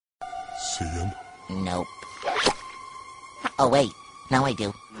see him. Nope. Oh, wait. Now I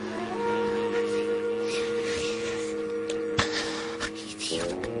do.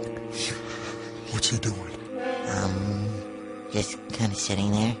 What's he doing? Just kind of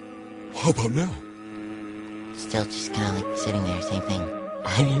sitting there. How about now? Still just kind of like sitting there, same thing.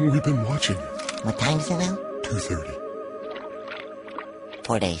 How long have we been watching it? What time is it now? 2:30.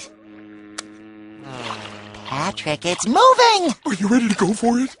 4 days. Patrick, it's moving! Are you ready to go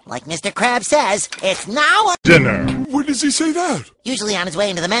for it? Like Mr. Krabs says, it's now Dinner. When does he say that? usually on his way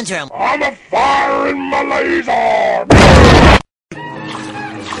into the men's room. I'm a firing my laser.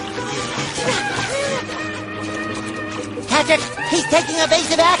 Patrick, he's taking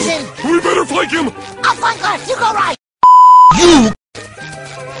evasive action! We better flank him! I'll flank left, you go right! You!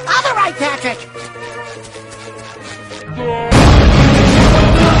 Other right, Patrick!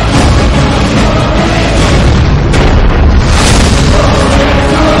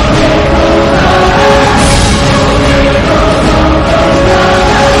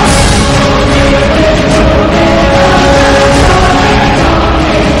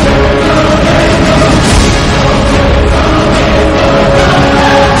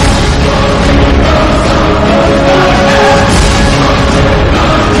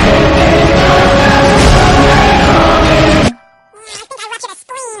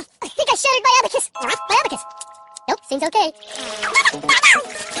 Seems okay.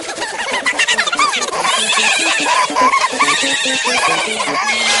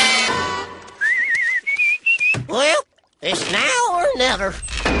 Well, it's now or never.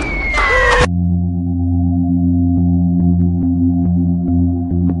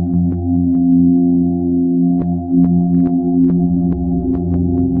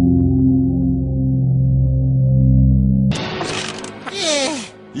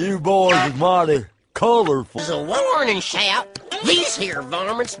 You boys is mighty colorful. There's a warning shout. These here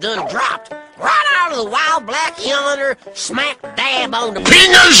varmints done dropped right out of the wild black yonder, smack dab on the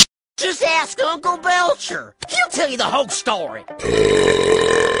Penis! Just ask Uncle Belcher. He'll tell you the whole story.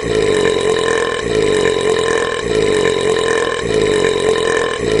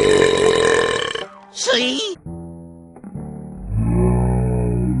 See?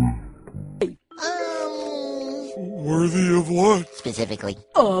 Worthy of what? Specifically.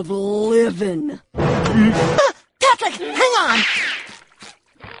 Of living. Patrick, hang on!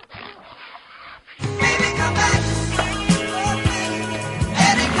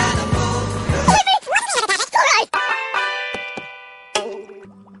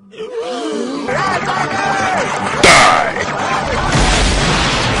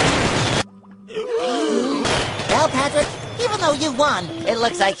 Well, Patrick, even though you won, it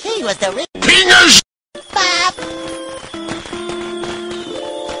looks like he was the real Penis! Bob!